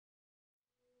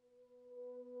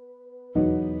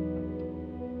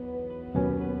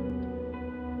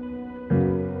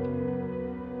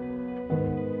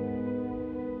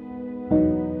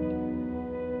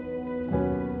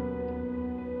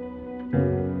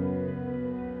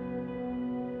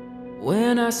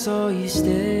when I saw you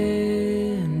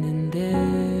standing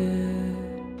there.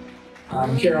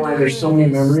 Caroline, there's so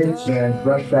many memories that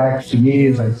rush back to me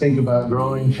as I think about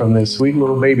growing from this sweet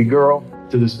little baby girl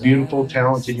to this beautiful,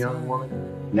 talented young woman,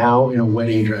 now in a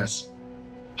wedding dress.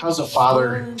 How does a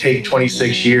father take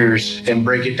 26 years and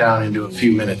break it down into a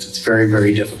few minutes? It's very,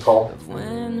 very difficult.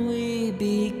 When we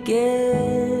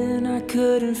began, I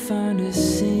couldn't find a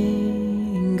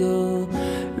single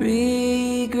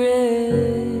regret.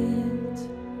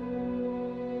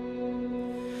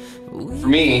 For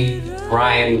me,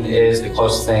 Ryan is the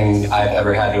closest thing I've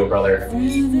ever had to a brother.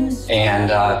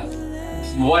 And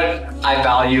what I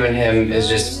value in him is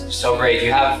just so great.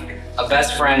 You have a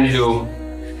best friend who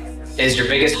is your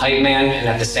biggest hype man and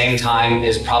at the same time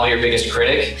is probably your biggest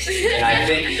critic. And I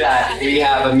think that we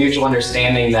have a mutual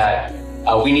understanding that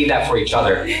we need that for each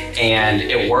other, and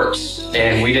it works.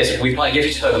 And we probably give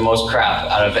each other the most crap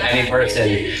out of any person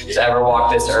who's ever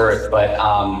walked this earth, but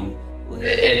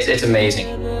it's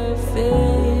amazing.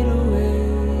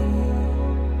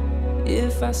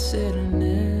 If I said I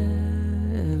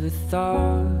never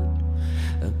thought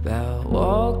about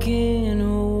walking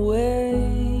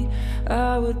away,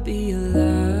 I would be a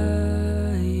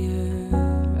liar,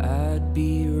 I'd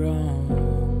be wrong.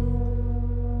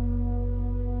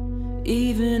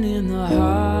 Even in the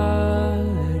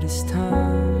hardest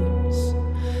times,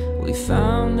 we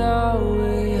found our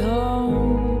way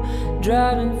home,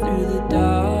 driving through the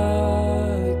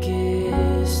darkest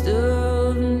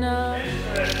of nights.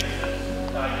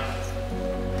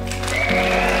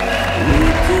 We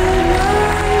could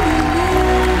ride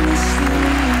endlessly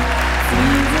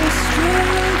through the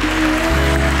struggle.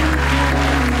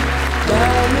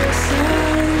 By your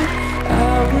side, I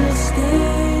will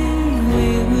stay. We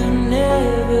will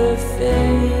never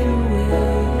fade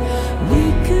away. We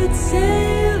could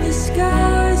sail the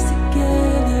skies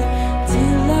together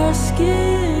till our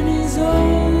skin is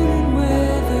old and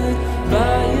weathered.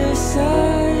 By your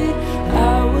side,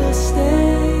 I will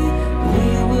stay. We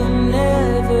will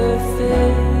never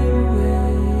fade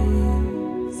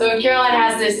away. So Caroline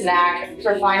has this knack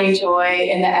for finding joy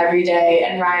in the everyday,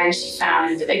 and Ryan, she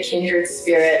found a kindred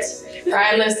spirit.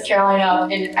 Ryan lifts Caroline up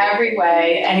in every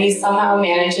way, and he somehow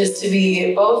manages to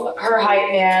be both her hype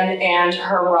man and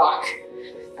her rock.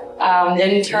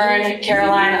 In turn,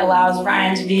 Caroline allows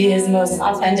Ryan to be his most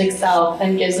authentic self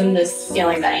and gives him this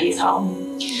feeling that he's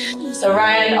home. So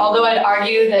Ryan, although I'd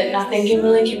argue that nothing can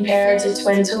really compare to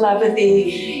twin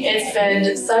telepathy, it's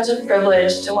been such a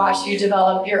privilege to watch you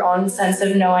develop your own sense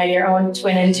of knowing, your own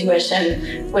twin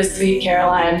intuition with sweet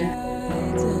Caroline.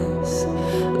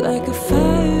 Like a fire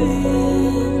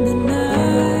in the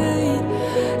night,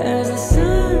 as the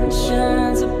sun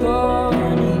shines upon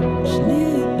each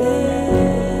new day.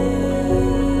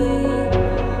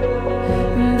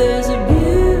 There's a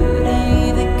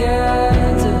beauty that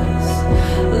guides us,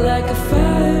 like a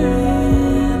fire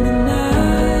in the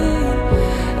night,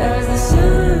 as the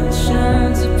sun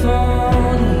shines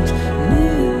upon each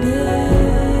new day.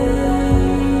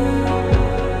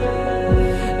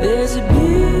 There's a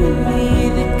beauty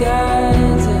that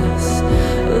guides us,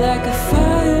 like a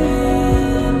fire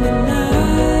in the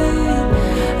night,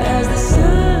 as the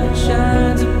sun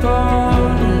shines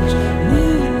upon each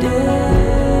new day.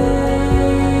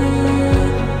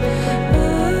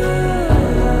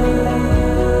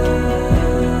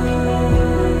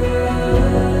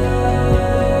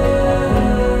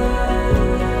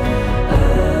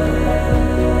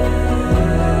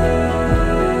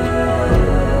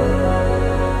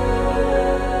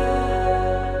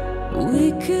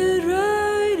 We could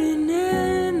write an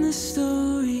endless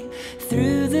story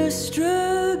through the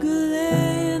struggle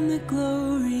and the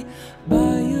glory.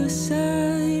 By your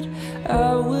side,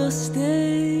 I will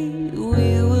stay.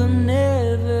 We will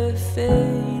never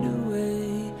fade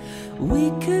away.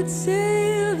 We could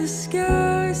sail the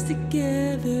skies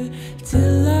together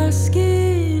till our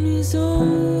skin is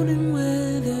old and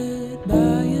weathered.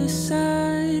 By your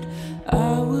side,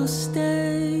 I will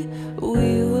stay. We